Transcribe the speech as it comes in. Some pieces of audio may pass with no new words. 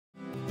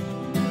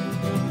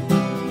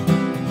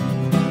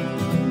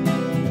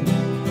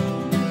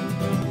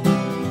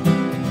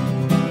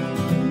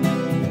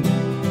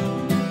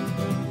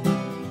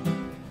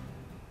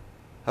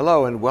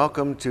Hello and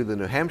welcome to the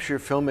New Hampshire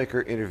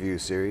Filmmaker Interview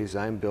Series.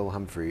 I'm Bill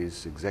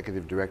Humphreys,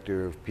 Executive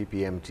Director of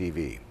PPM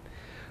TV.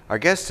 Our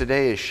guest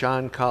today is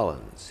Sean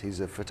Collins. He's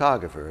a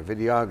photographer, a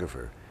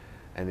videographer,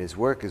 and his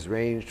work has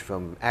ranged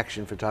from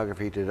action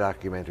photography to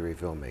documentary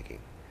filmmaking.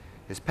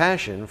 His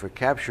passion for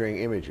capturing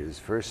images,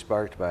 first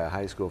sparked by a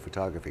high school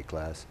photography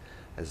class,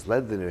 has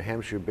led the New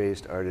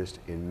Hampshire-based artist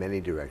in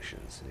many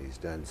directions. He's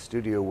done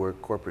studio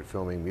work, corporate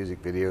filming,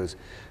 music videos,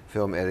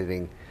 film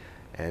editing,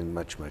 and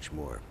much, much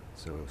more.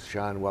 So,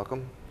 Sean,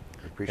 welcome.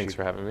 Thanks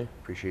for having me.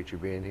 Appreciate you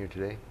being here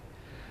today.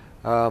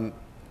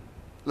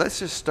 Let's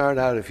just start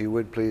out, if you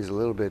would, please, a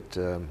little bit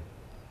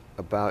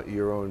about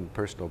your own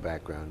personal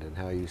background and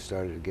how you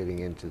started getting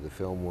into the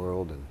film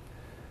world.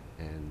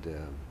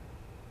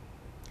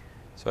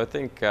 So I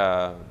think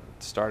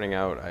starting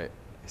out, I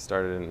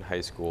started in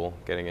high school,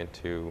 getting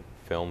into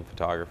film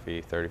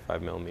photography,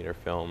 35 millimeter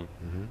film,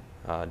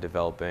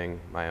 developing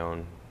my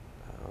own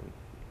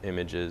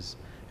images,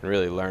 and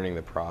really learning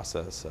the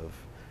process of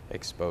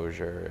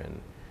exposure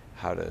and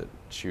how to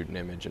shoot an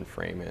image and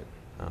frame it.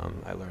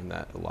 I learned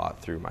that a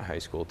lot through my high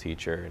school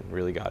teacher and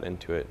really got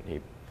into it. And he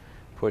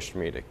pushed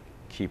me to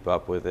keep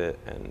up with it,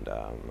 and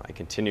I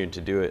continued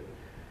to do it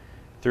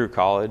through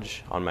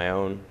college on my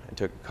own. I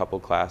took a couple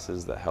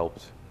classes that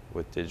helped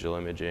with digital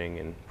imaging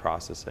and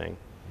processing.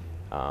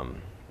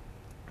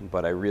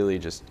 But I really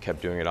just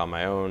kept doing it on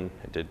my own.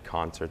 I did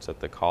concerts at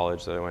the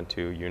college that I went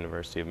to,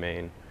 University of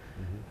Maine,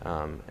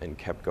 and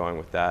kept going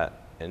with that,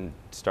 and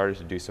started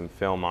to do some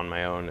film on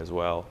my own as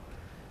well,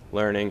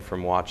 learning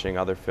from watching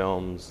other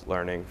films,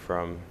 learning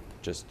from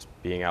just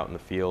being out in the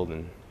field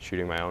and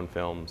shooting my own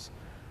films,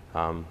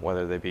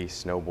 whether they be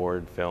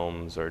snowboard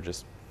films or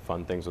just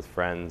fun things with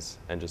friends,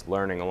 and just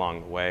learning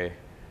along the way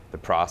the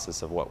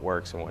process of what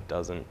works and what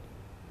doesn't.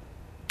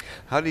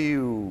 How do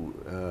you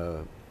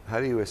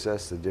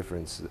assess the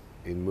difference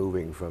in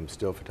moving from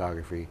still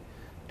photography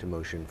to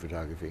motion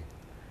photography?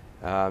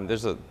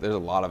 There's a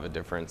lot of a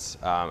difference.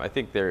 I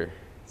think they're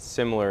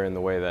similar in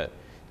the way that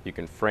you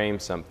can frame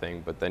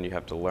something, but then you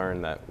have to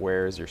learn that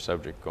where is your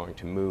subject going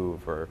to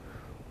move, or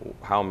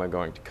how am I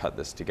going to cut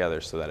this together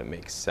so that it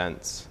makes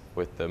sense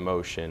with the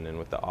motion and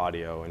with the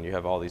audio, and you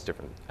have all these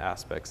different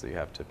aspects that you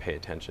have to pay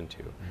attention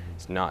to.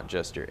 It's not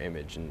just your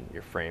image and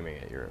you're framing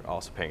it, you're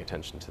also paying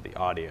attention to the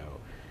audio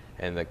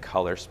and the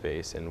color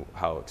space and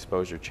how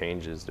exposure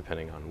changes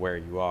depending on where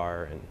you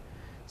are, and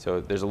so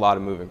there's a lot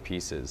of moving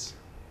pieces.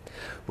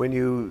 When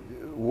you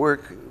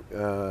work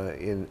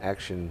in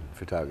action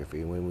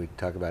photography, when we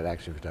talk about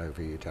action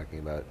photography, you're talking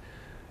about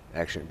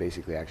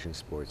basically action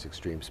sports,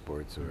 extreme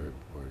sports, or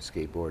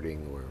skateboarding,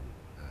 or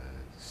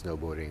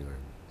snowboarding, or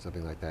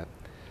something like that.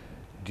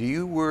 Do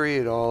you worry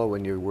at all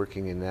when you're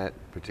working in that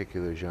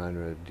particular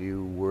genre? Do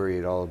you worry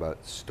at all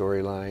about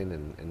storyline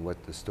and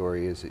what the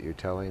story is that you're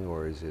telling,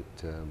 or is it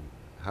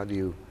how do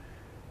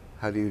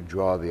you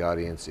draw the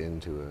audience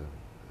into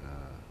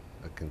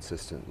a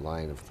consistent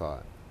line of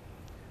thought?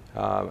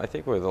 I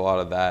think with a lot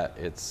of that,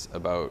 it's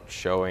about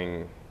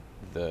showing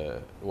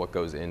what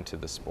goes into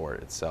the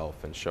sport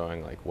itself, and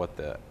showing like what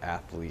the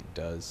athlete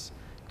does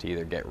to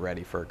either get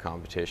ready for a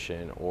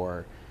competition,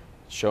 or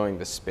showing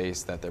the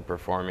space that they're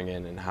performing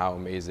in and how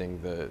amazing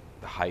the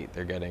height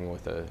they're getting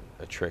with a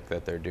trick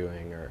that they're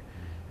doing,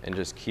 and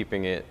just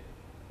keeping it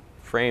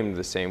framed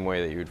the same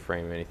way that you would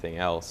frame anything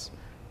else,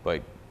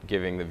 but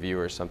giving the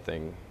viewer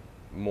something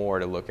more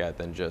to look at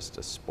than just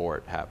a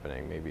sport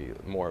happening, maybe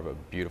more of a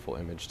beautiful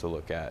image to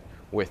look at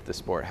with the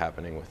sport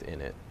happening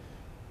within it.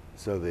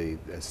 So the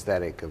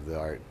aesthetic of the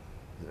art,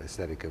 the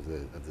aesthetic of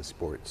the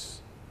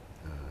sports.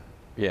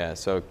 Yeah,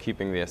 so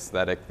keeping the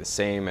aesthetic the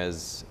same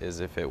as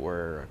if it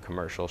were a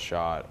commercial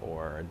shot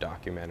or a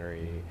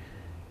documentary,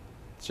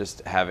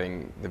 just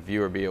having the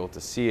viewer be able to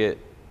see it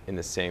in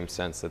the same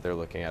sense that they're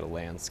looking at a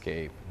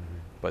landscape,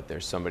 but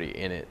there's somebody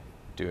in it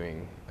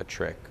doing a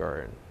trick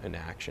or an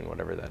action,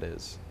 whatever that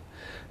is.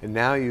 And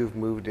now you've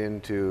moved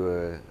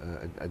into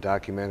a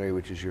documentary,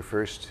 which is your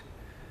first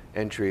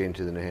entry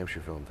into the New Hampshire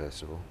Film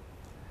Festival,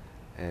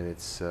 and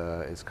it's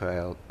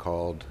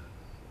called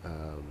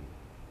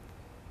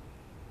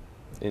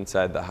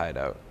Inside the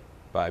Hideout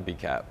by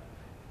BCAP,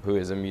 who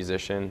is a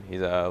musician.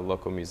 He's a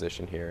local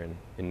musician here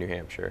in New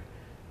Hampshire.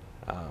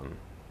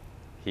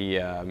 He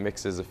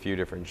mixes a few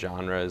different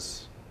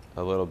genres,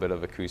 a little bit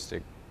of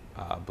acoustic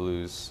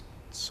blues,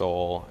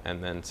 soul,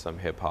 and then some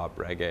hip-hop,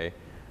 reggae,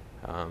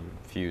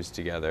 fused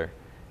together.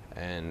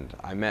 And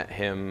I met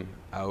him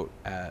out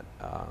at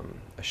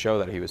a show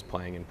that he was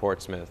playing in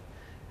Portsmouth,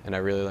 and I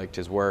really liked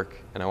his work,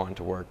 and I wanted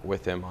to work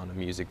with him on a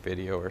music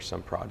video or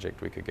some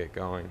project we could get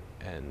going.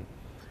 And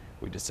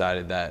we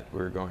decided that we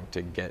were going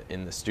to get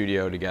in the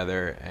studio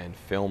together and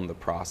film the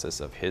process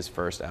of his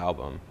first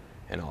album,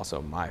 and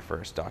also my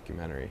first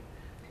documentary.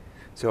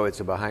 So it's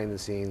a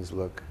behind-the-scenes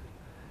look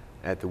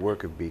at the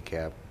work of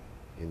BCAP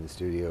in the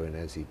studio, and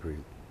as he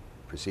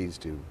proceeds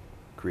to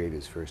create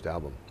his first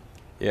album.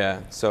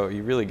 Yeah, so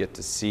you really get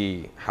to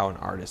see how an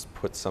artist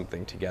puts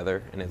something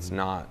together, and it's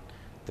not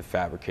the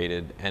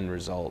fabricated end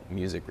result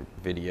music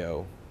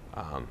video.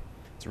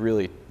 It's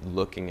really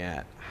looking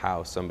at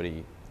how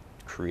somebody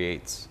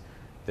creates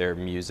their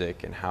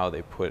music and how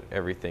they put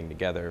everything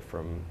together,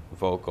 from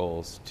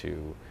vocals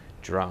to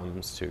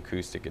drums to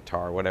acoustic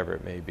guitar, whatever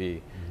it may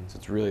be. So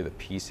it's really the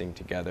piecing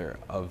together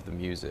of the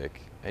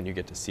music, and you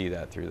get to see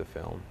that through the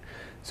film.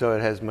 So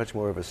it has much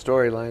more of a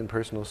storyline,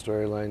 personal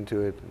storyline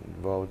to it,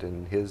 involved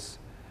in his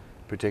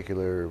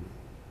particular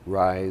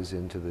rise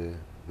into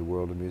the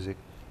world of music?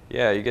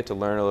 Yeah, you get to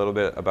learn a little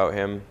bit about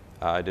him.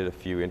 I did a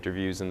few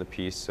interviews in the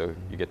piece, so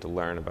you get to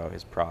learn about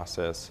his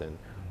process and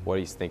what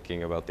he's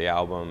thinking about the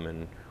album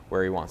and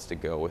where he wants to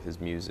go with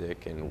his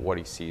music and what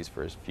he sees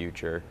for his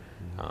future.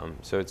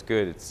 So it's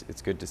good.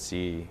 It's good to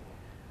see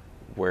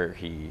where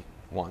he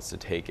wants to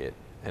take it,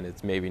 and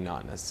it's maybe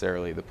not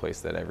necessarily the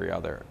place that every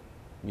other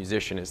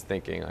musician is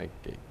thinking. Like,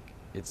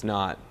 it's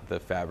not the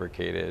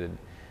fabricated,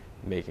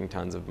 making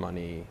tons of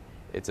money.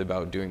 It's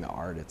about doing the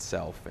art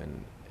itself,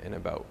 and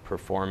about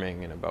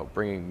performing, and about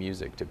bringing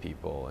music to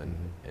people,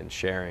 and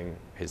sharing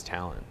his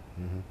talent.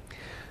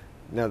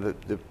 Now,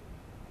 the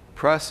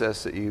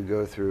process that you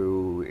go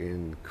through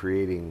in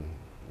creating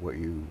what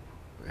you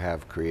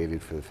have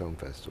created for the film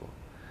festival,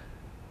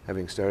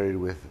 having started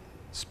with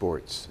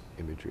sports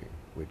imagery,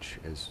 which,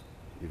 as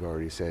you've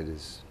already said,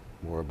 is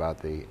more about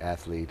the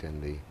athlete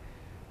and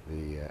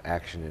the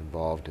action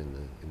involved in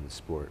the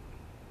sport.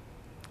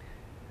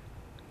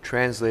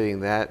 Translating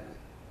that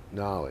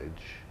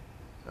knowledge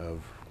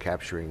of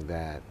capturing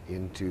that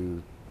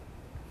into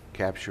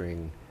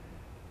capturing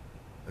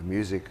a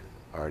music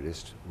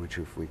artist, which,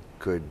 if we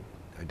could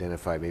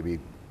identify maybe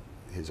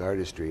his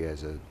artistry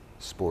as a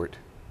sport,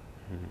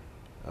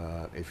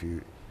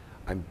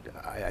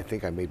 I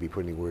think I may be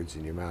putting words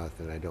in your mouth,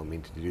 and I don't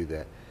mean to do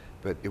that,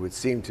 but it would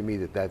seem to me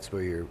that that's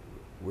where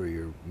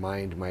your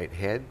mind might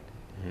head.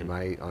 Am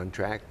I on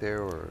track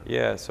there, or?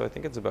 Yeah, so I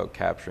think it's about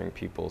capturing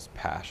people's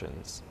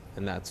passions,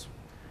 and that's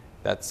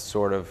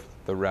sort of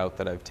the route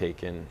that I've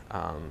taken.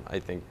 I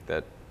think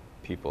that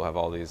people have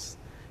all these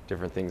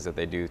different things that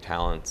they do,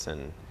 talents,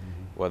 and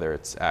whether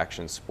it's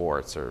action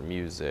sports or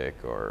music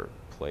or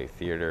play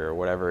theater or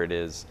whatever it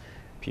is,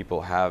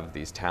 people have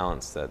these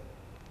talents that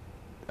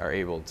are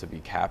able to be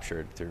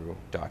captured through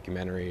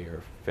documentary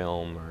or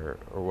film or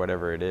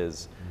whatever it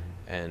is.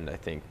 And I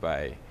think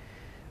by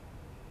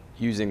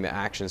using the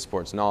action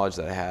sports knowledge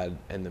that I had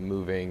and the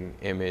moving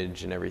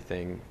image and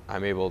everything,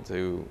 I'm able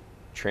to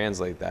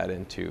translate that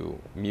into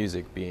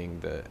music being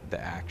the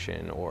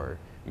action, or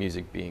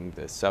music being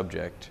the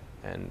subject.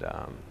 And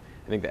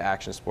I think the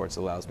action sports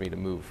allows me to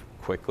move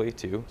quickly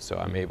too, so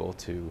I'm able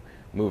to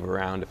move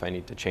around if I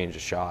need to change a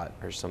shot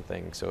or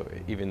something. So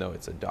even though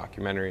it's a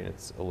documentary and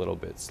it's a little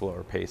bit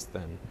slower paced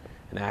than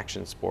an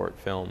action sport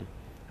film,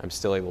 I'm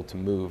still able to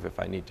move if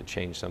I need to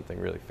change something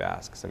really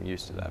fast, because I'm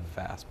used to that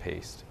fast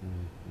paced.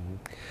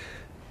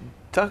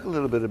 Talk a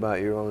little bit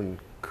about your own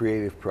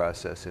creative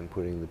process in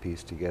putting the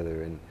piece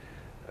together, and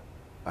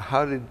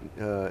how did,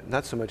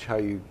 not so much how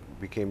you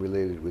became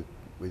related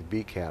with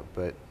BCAP,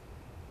 but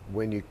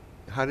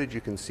how did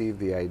you conceive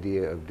the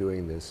idea of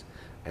doing this,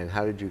 and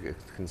how did you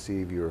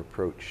conceive your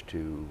approach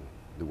to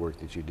the work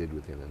that you did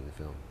with him in the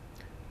film?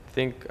 I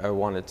think I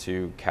wanted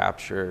to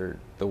capture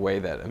the way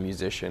that a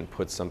musician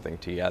puts something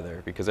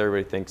together, because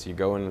everybody thinks you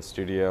go in the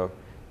studio,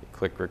 you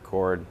click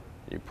record,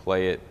 you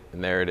play it,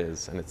 and there it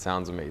is, and it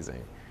sounds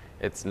amazing.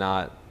 It's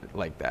not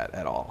like that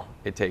at all.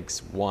 It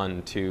takes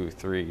 1, 2,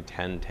 3,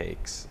 10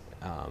 takes.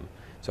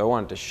 So I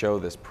wanted to show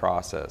this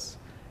process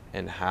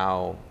and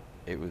how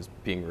it was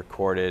being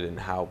recorded, and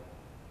how,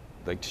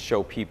 like, to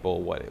show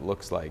people what it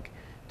looks like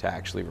to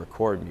actually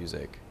record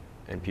music,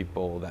 and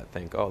people that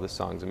think, oh, this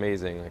song's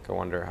amazing, like, I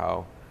wonder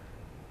how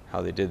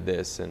they did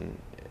this, and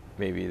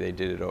maybe they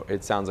did it.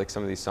 It sounds like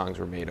some of these songs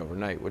were made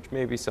overnight, which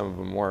maybe some of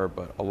them were,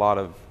 but a lot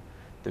of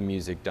the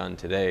music done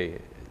today,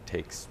 it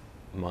takes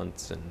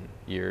months and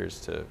years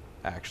to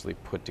actually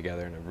put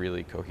together in a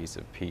really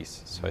cohesive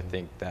piece. So I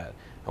think that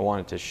I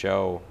wanted to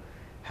show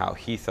how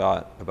he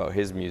thought about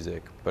his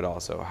music, but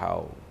also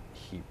how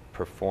he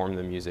performed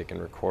the music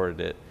and recorded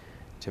it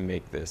to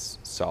make this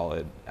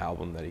solid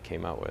album that he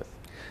came out with.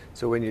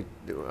 So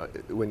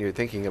when you're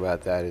thinking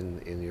about that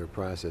in your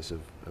process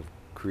of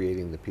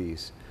creating the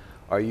piece,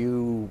 are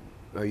you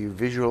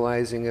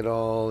visualizing it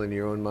all in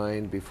your own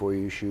mind before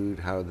you shoot,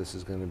 how this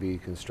is going to be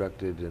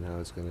constructed and how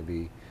it's going to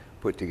be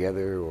put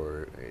together,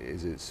 or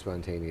is it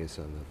spontaneous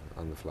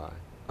on the fly?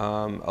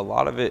 A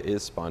lot of it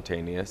is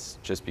spontaneous,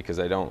 just because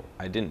I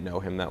didn't know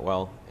him that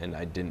well, and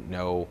I didn't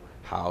know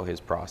how his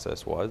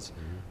process was.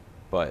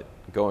 But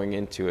going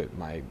into it,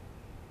 my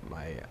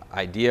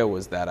idea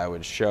was that I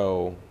would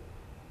show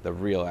the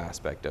real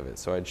aspect of it.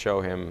 So I'd show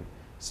him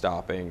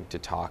stopping to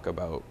talk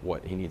about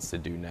what he needs to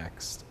do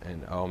next,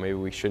 and, oh, maybe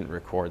we shouldn't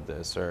record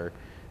this, or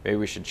maybe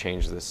we should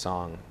change this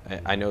song.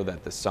 I know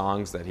that the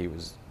songs that he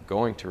was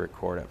going to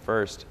record at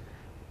first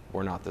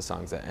were not the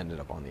songs that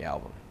ended up on the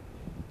album.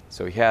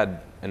 So he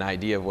had an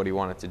idea of what he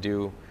wanted to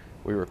do.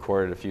 We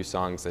recorded a few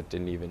songs that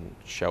didn't even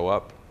show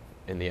up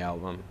in the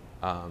album.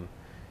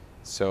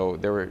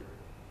 So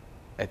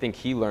I think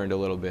he learned a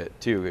little bit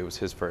too. It was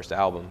his first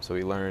album, so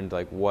he learned,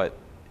 like, what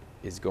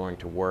is going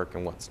to work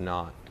and what's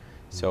not.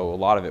 So a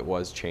lot of it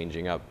was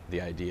changing up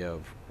the idea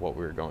of what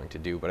we were going to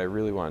do, but I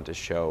really wanted to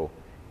show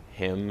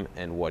him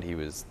and what he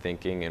was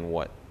thinking and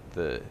what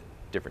the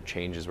different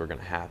changes were going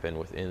to happen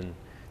within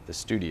the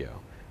studio,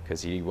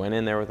 because he went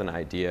in there with an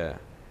idea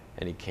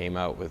and he came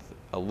out with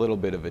a little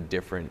bit of a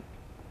different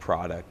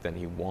product than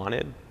he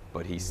wanted,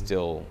 but he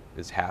still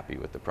is happy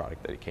with the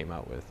product that he came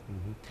out with.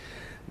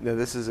 Now,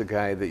 this is a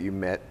guy that you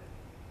met.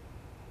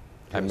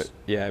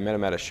 Yeah, I met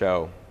him at a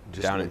show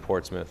down in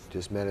Portsmouth.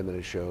 Just met him at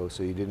a show,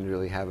 so you didn't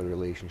really have a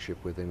relationship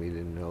with him. You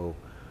didn't know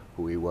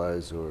who he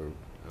was or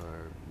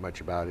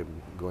much about him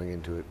going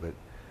into it, but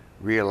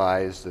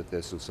realized that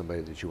this was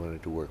somebody that you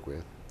wanted to work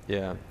with.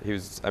 Yeah,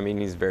 I mean,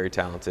 he's very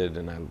talented,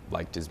 and I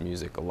liked his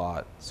music a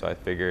lot, so I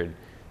figured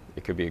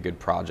it could be a good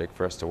project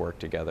for us to work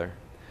together.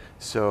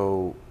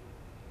 So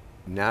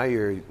now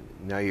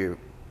you're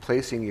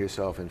placing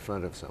yourself in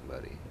front of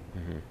somebody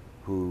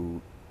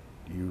who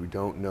you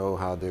don't know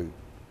how they're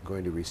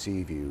going to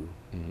receive you,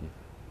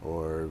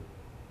 or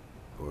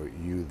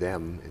you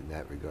them in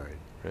that regard.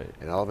 Right.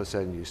 And all of a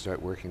sudden you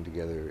start working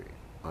together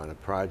on a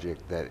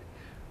project that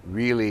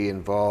really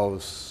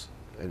involves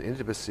an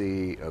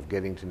intimacy of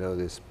getting to know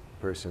this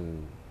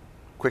person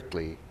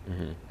quickly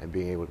and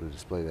being able to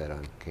display that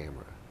on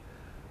camera.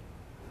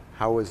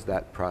 How was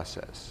that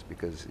process?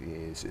 Because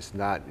it's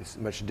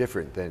much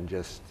different than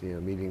just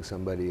meeting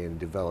somebody and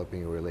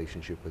developing a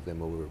relationship with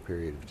them over a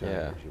period of time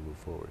as you move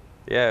forward.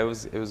 Yeah, it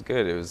was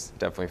good. It was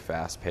definitely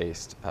fast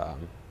paced.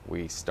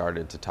 We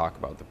started to talk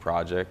about the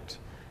project,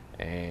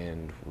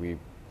 and we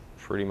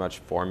pretty much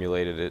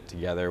formulated it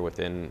together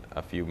within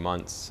a few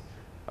months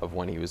of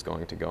when he was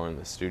going to go in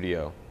the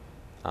studio.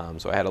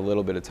 So I had a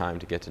little bit of time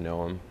to get to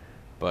know him,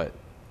 but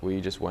we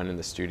just went in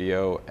the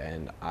studio,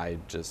 and I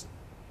just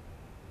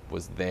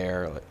was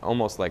there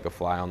almost like a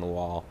fly on the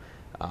wall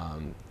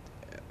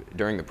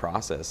during the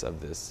process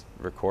of this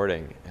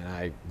recording, and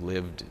I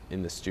lived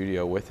in the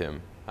studio with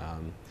him.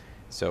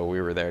 So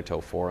we were there till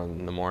 4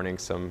 in the morning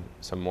some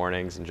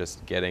mornings, and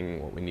just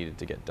getting what we needed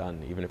to get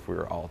done, even if we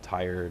were all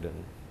tired.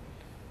 And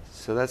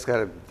so that's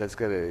got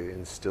to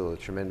instill a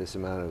tremendous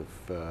amount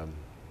of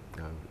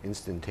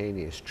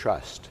instantaneous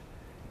trust,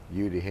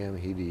 you to him,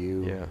 he to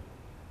you.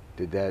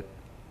 Yeah.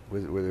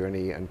 Were there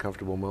any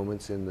uncomfortable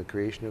moments in the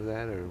creation of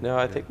that? Or, no,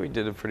 I think we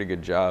did a pretty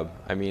good job.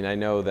 I mean, I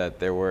know that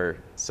there were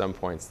some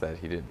points that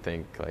he did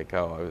think like,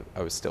 oh,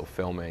 I was still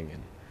filming,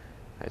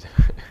 and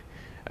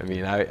I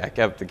mean, I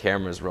kept the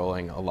cameras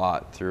rolling a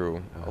lot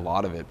through a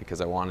lot of it,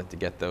 because I wanted to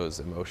get those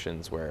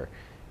emotions where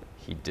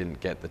he didn't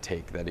get the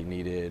take that he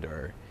needed,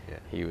 or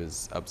he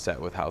was upset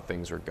with how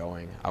things were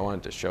going. I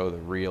wanted to show the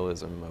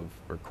realism of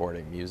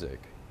recording music.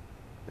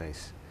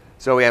 Nice.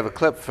 So we have a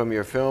clip from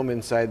your film,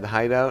 Inside the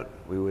Hideout.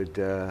 We would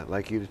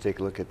like you to take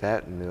a look at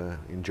that and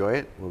enjoy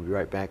it. We'll be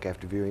right back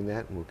after viewing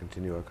that, and we'll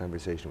continue our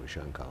conversation with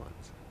Sean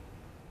Collins.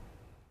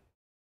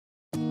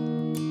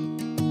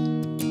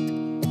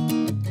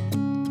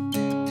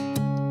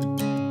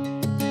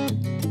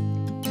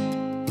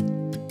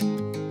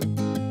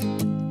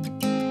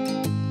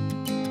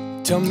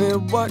 Tell me,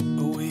 what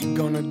are we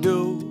gonna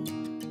do?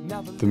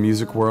 The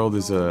music world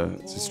is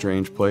it's a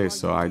strange place,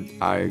 so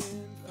I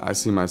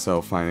see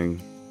myself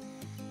finding,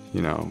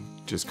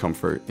 just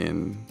comfort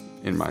in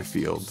my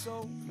field,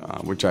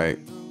 which I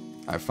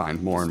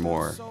find more and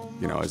more,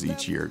 as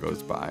each year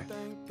goes by.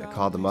 I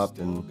called them up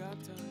and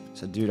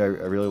said, dude, I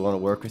really want to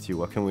work with you.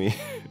 What can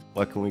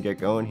we get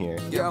going here?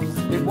 Yeah,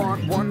 they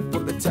want one for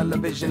the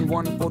television,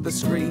 one for the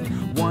screen,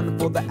 one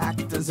for the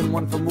actors, and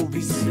one for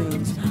movie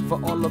scenes.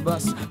 For all of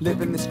us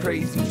living this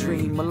crazy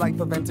dream, a life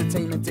of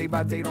entertainment day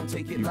by day. Don't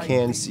take it. You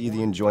can see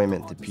the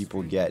enjoyment that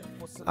people get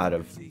out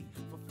of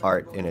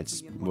art in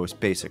its most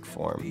basic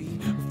form.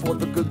 For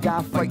the good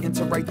guy fighting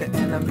to right the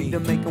enemy, to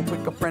make a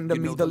quick a friend of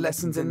me, the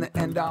lessons in the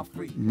end are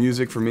free.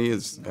 Music for me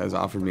has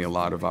offered me a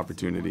lot of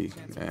opportunity,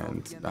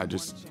 and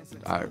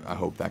I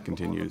hope that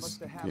continues.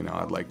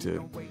 I'd like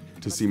to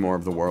see more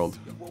of the world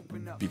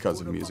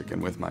because of music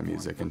and with my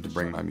music, and to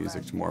bring my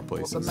music to more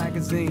places. For the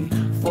magazine,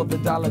 for the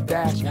dollar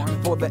dash,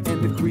 for the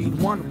end of greed,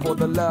 1 for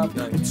the love,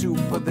 and 2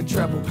 for the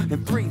treble,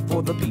 and 3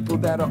 for the people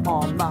that are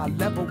on my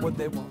level, what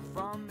they want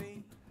from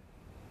me.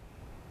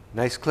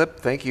 Nice clip.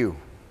 Thank you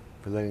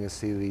for letting us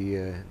see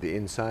the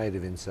inside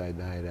of Inside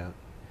the Hideout.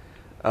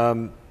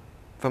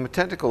 From a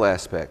technical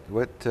aspect,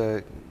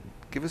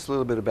 give us a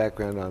little bit of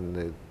background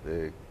on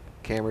the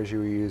cameras you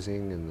were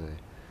using and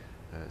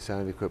the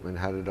sound equipment.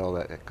 How did all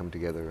that come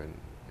together,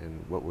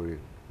 and what were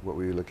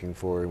you looking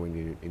for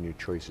in your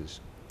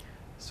choices?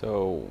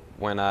 So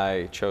when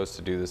I chose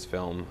to do this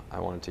film, I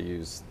wanted to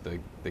use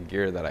the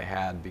gear that I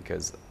had,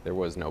 because there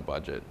was no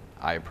budget.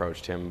 I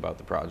approached him about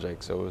the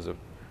project, so it was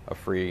a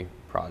free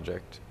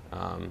project.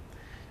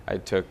 I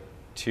took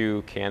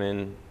 2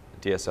 Canon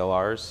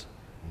DSLRs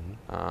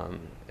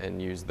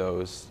and used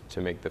those to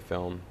make the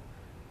film.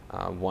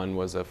 One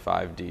was a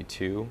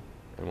 5D2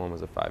 and one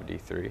was a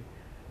 5D3.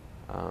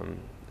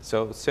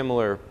 So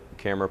similar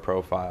camera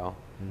profile,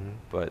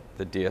 but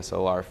the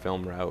DSLR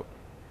film route,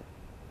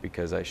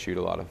 because I shoot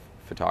a lot of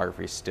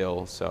photography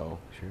still, so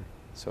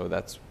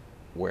that's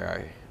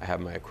where I have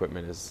my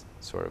equipment is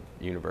sort of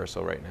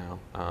universal right now.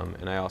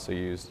 And I also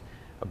used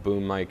a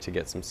boom mic to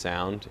get some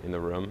sound in the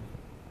room.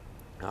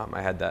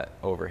 I had that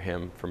over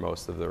him for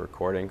most of the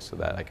recording so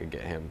that I could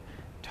get him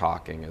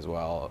talking as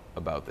well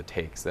about the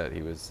takes that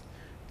he was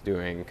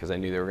doing, because I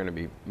knew there were going to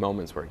be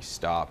moments where he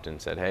stopped and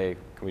said, hey,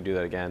 can we do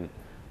that again?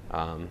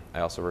 I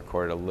also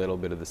recorded a little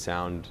bit of the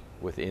sound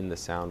within the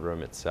sound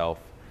room itself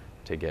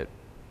to get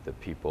the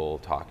people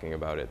talking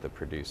about it, the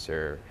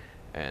producer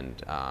and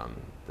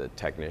the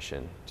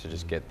technician, to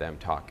just get them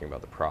talking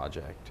about the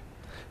project.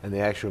 And the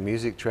actual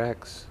music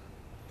tracks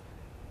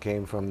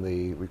came from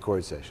the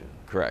record session?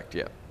 Correct,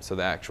 yeah. So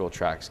the actual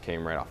tracks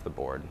came right off the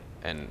board,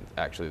 and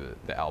actually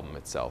the album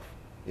itself.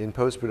 In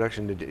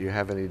post-production, did you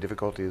have any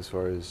difficulty as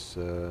far as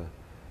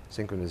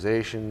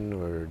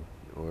synchronization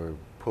or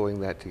pulling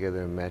that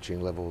together and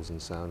matching levels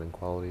and sound and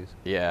qualities?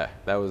 Yeah,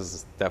 that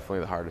was definitely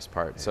the hardest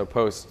part. So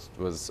post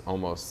was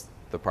almost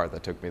the part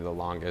that took me the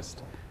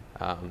longest,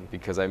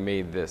 because I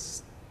made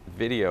this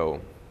video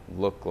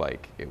look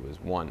like it was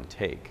one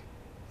take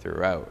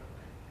throughout.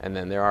 And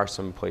then there are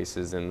some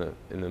places in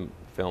the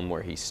film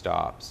where he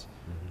stops.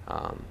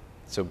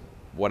 So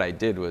what I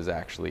did was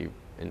actually,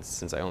 and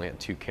since I only had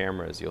 2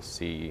 cameras, you'll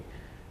see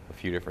a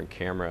few different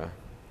camera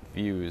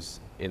views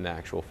in the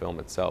actual film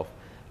itself.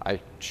 I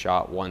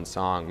shot one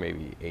song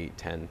maybe 8,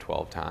 10,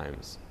 12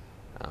 times,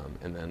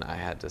 and then I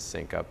had to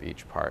sync up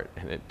each part,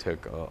 and it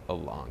took a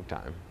long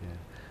time. Yeah.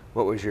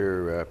 What was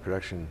your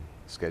production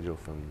schedule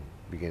from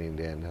beginning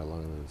to end? How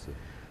long was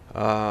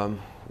it?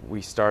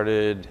 We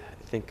started,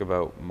 I think,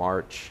 about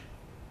March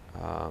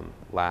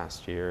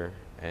last year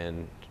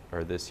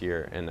or this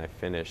year, and I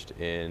finished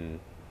in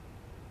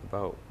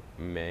about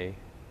May.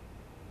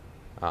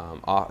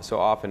 So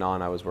off and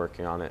on I was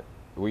working on it.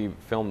 We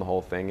filmed the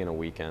whole thing in a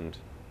weekend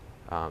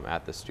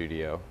at the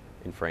studio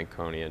in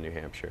Franconia, New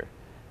Hampshire.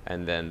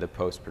 And then the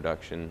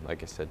post-production,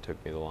 like I said,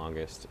 took me the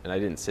longest. And I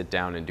didn't sit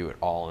down and do it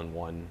all in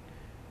one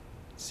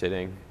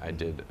sitting. I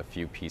did a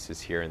few pieces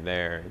here and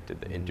there,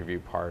 did the interview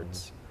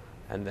parts.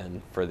 And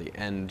then for the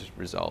end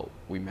result,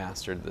 we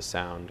mastered the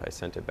sound. I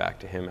sent it back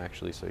to him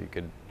actually so he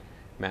could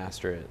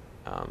master it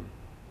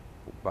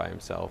by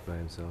himself. By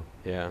himself.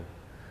 Yeah.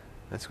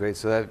 That's great.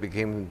 So that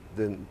became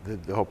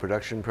the whole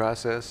production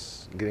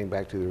process, getting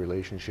back to the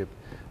relationship,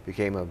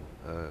 became a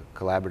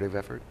collaborative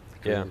effort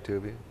between the two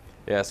of you?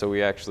 Yeah, so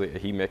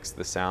he mixed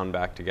the sound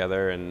back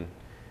together, and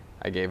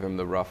I gave him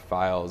the rough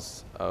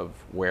files of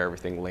where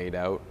everything laid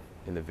out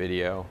in the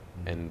video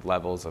and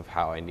levels of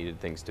how I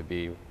needed things to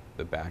be,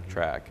 the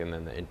backtrack and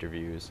then the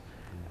interviews.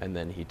 And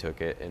then he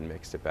took it and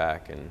mixed it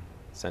back and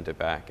sent it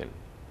back and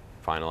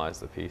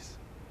finalized the piece.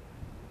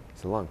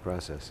 It's a long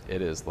process.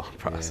 It is a long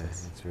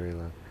process. Yeah, it's very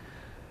long.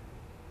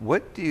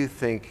 What do you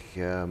think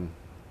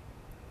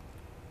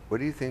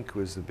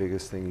was the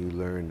biggest thing you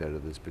learned out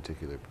of this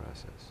particular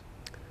process?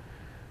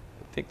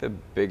 I think the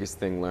biggest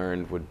thing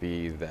learned would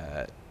be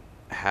that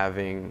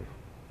having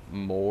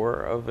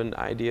more of an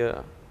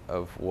idea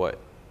of what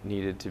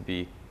needed to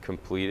be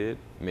completed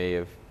may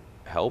have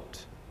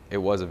helped. It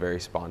was a very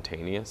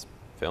spontaneous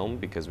film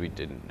because we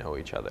didn't know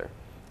each other.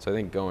 So I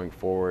think going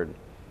forward,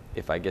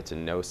 if I get to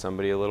know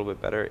somebody a little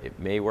bit better, it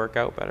may work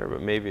out better,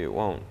 but maybe it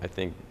won't. I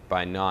think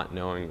by not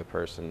knowing the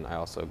person, I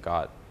also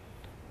got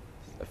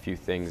a few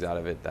things out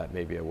of it that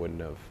maybe I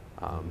wouldn't have.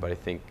 But I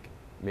think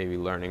maybe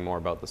learning more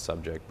about the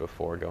subject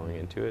before going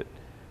into it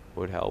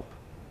would help.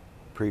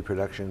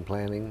 Pre-production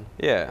planning?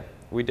 Yeah,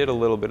 we did a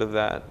little bit of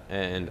that,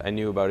 and I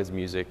knew about his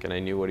music, and I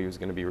knew what he was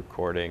going to be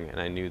recording,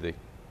 and I knew the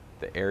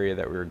area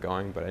that we were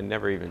going, but I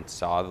never even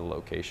saw the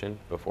location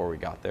before we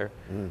got there.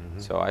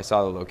 So I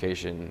saw the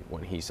location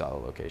when he saw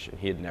the location.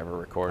 He had never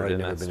recorded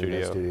in that studio. Never been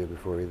in that studio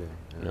before either.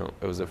 No,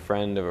 it was a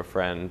friend of a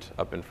friend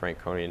up in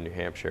Franconia, New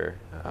Hampshire,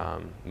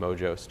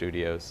 Mojo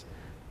Studios,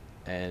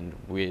 and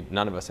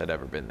none of us had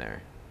ever been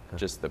there,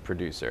 just the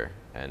producer.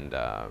 And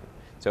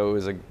so it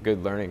was a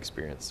good learning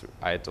experience.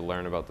 I had to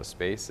learn about the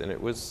space, and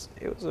it was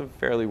a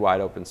fairly wide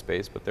open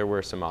space, but there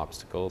were some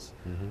obstacles.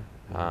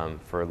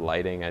 For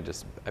lighting,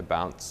 I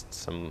bounced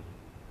some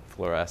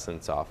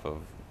fluorescence off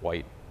of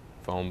white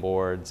foam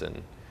boards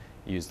and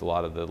used a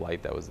lot of the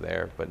light that was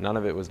there, but none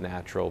of it was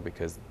natural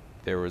because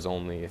there was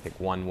only, I think,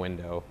 one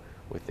window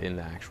within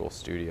the actual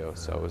studio,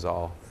 so it was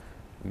all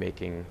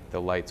making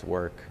the lights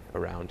work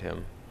around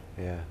him.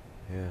 Yeah,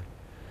 yeah.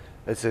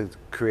 That's a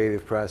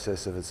creative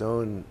process of its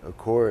own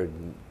accord,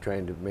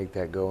 trying to make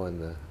that go on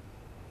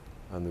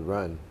the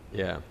run.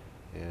 Yeah.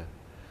 Yeah.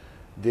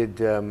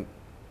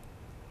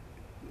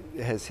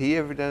 Has he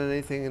ever done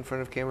anything in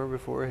front of camera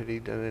before? Had he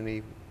done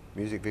any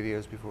music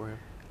videos before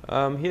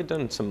him? He had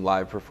done some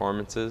live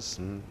performances.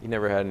 He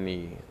never had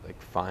any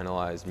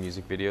finalized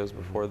music videos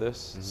before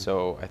this,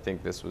 so I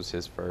think this was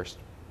his first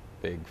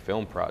big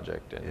film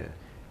project. And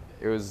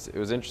it was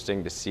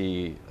interesting to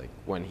see,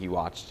 when he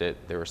watched it,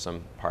 there were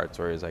some parts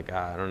where he was like,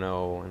 I don't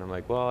know, and I'm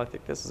like, well, I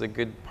think this is a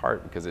good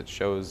part because it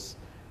shows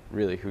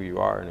really who you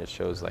are, and it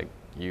shows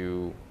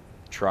you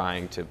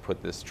trying to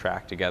put this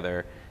track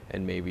together,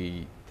 and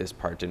maybe this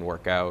part didn't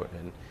work out.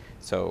 And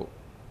so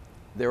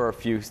there were a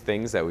few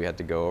things that we had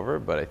to go over,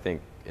 but I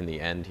think in the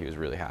end he was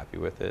really happy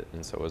with it,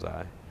 and so was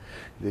I.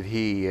 Did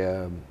he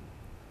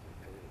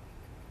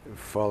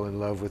fall in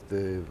love with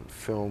the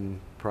film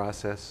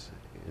process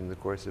in the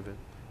course of it?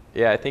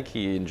 Yeah, I think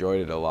he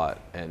enjoyed it a lot,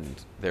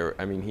 and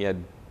I mean, he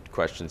had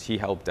questions. He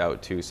helped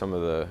out too. Some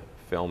of the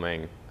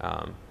filming,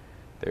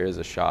 there is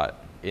a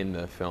shot in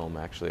the film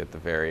actually at the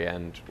very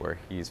end where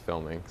he's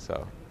filming,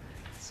 so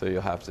you'll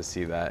have to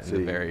see that in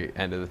the very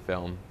end of the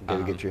film. You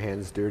gotta get your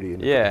hands dirty in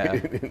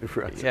the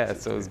process. Yeah,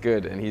 so it was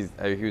good, and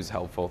he was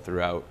helpful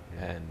throughout,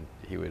 and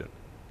he would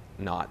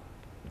not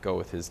go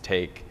with his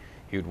take.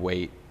 He would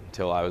wait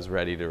until I was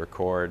ready to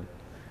record,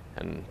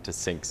 and to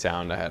sync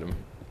sound I had him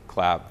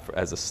clap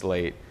as a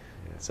slate.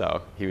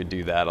 So he would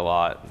do that a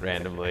lot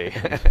randomly.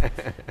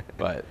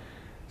 But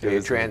so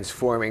you're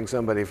transforming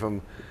somebody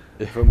from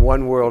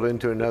one world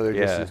into another,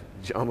 just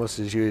almost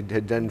as you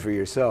had done for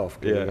yourself,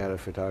 getting out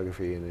of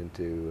photography and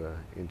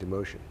into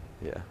motion.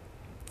 Yeah.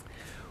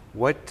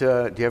 What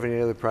do you have any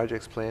other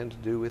projects planned to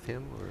do with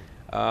him?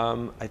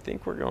 Or? I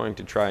think we're going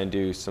to try and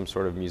do some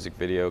sort of music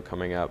video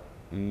coming up,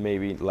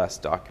 maybe less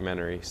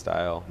documentary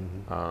style.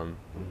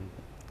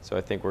 So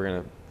I think we're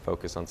going to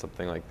focus on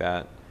something like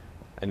that.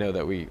 I know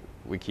that we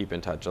keep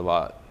in touch a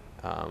lot.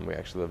 We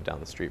actually live down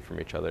the street from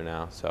each other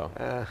now, so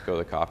go to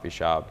the coffee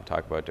shop and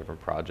talk about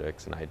different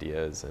projects and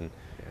ideas, and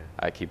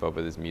I keep up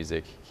with his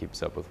music, he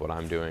keeps up with what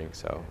I'm doing,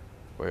 so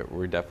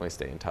we definitely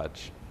stay in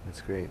touch.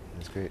 That's great,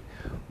 that's great.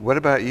 What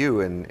about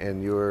you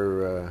and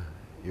your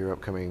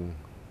upcoming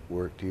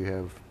work? Do you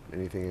have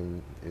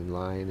anything in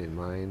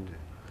mind?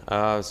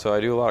 So I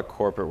do a lot of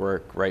corporate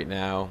work right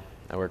now.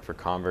 I work for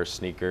Converse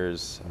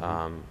sneakers.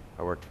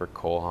 I worked for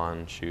Cole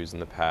Haan shoes in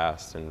the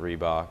past, and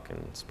Reebok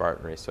and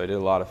Spartan Race. So I did a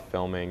lot of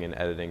filming and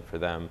editing for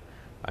them.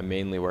 I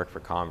mainly work for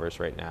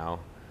Converse right now.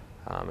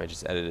 I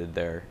just edited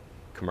their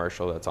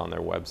commercial that's on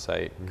their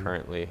website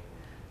currently.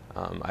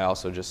 I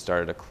also just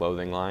started a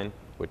clothing line,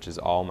 which is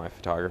all my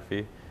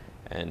photography,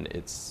 and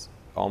it's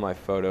all my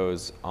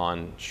photos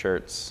on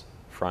shirts,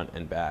 front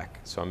and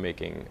back. So I'm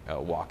making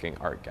a walking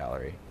art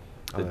gallery.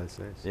 Oh, that's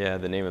nice. Yeah,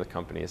 the name of the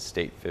company is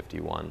State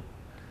 51.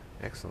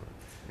 Excellent,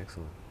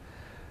 excellent.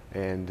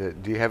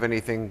 And do you have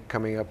anything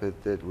coming up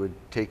that would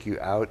take you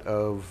out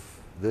of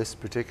this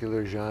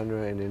particular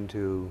genre and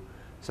into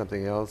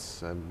something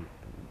else? I'm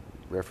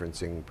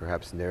referencing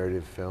perhaps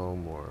narrative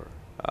film or...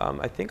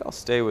 I think I'll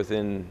stay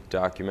within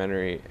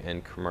documentary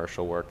and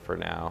commercial work for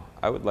now.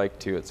 I would like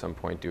to at some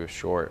point do a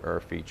short or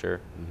a feature.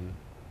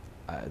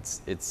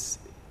 It's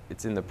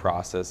in the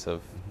process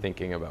of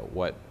thinking about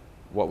what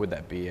would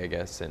that be, I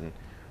guess, and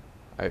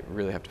I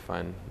really have to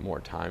find more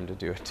time to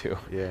do it too.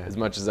 Yeah. As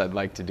much as I'd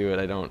like to do it,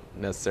 I don't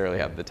necessarily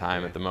have the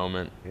time at the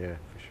moment. Yeah,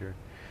 for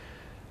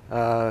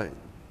sure.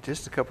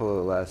 Just a couple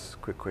of last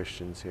quick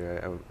questions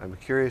here. I'm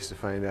curious to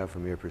find out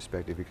from your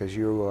perspective, because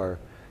you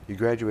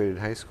graduated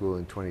high school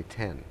in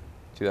 2010.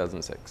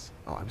 2006.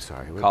 Oh, I'm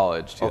sorry.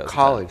 College. 2010. Oh,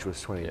 college was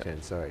 2010.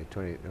 Yeah.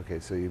 Sorry, Okay,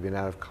 so you've been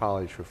out of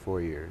college for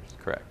 4 years.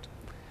 Correct.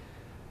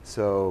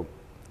 So,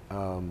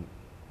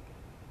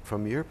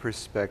 from your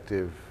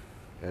perspective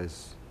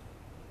as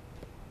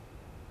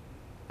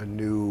a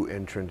new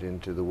entrant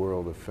into the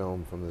world of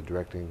film from the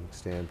directing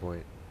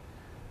standpoint,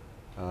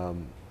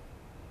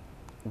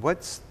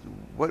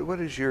 what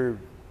is your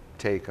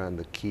take on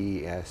the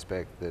key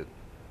aspect that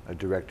a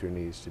director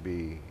needs to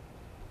be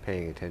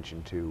paying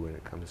attention to when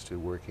it comes to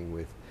working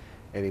with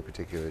any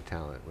particular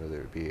talent,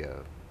 whether it be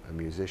a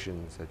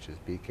musician such as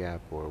BCAP,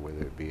 or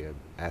whether it be an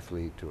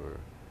athlete, or...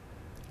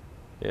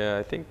 Yeah,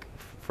 I think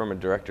from a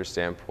director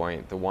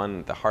standpoint,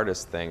 the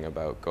hardest thing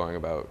about going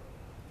about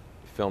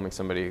filming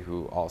somebody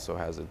who also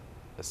has a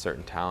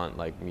certain talent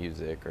like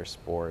music or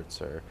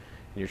sports, or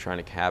you're trying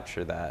to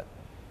capture that,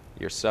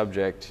 your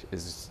subject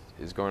is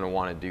going to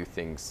want to do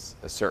things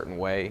a certain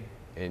way,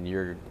 and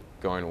you're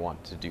going to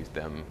want to do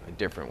them a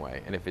different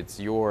way. And if it's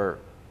your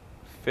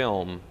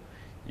film,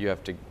 you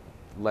have to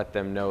let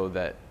them know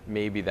that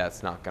maybe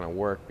that's not going to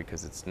work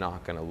because it's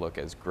not going to look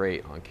as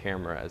great on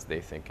camera as they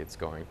think it's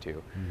going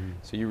to.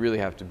 So you really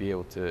have to be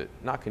able to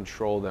not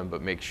control them,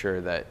 but make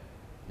sure that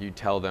you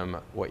tell them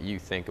what you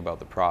think about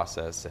the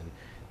process, and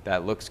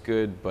that looks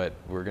good, but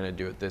we're going to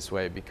do it this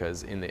way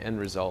because in the end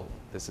result,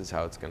 this is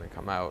how it's going to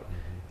come out.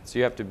 So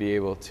you have to be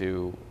able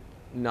to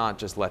not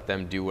just let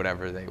them do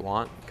whatever they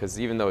want, because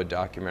even though a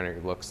documentary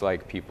looks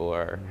like people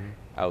are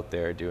out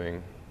there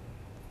doing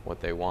what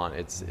they want,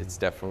 it's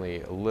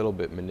definitely a little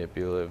bit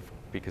manipulative,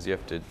 because you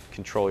have to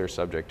control your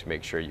subject to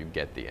make sure you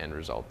get the end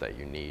result that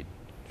you need.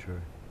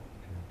 Sure.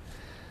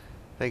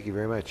 Thank you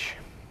very much.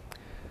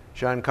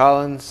 Sean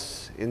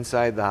Collins,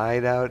 Inside the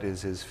Hideout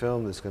is his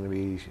film that's going to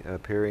be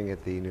appearing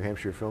at the New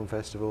Hampshire Film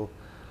Festival.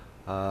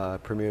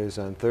 Premieres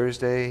on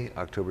Thursday,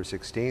 October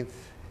 16th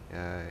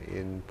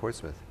in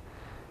Portsmouth.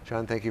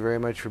 Sean, thank you very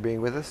much for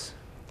being with us.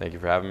 Thank you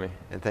for having me.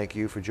 And thank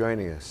you for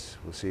joining us.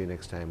 We'll see you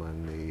next time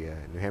on the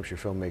New Hampshire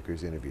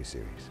Filmmakers interview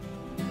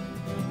series.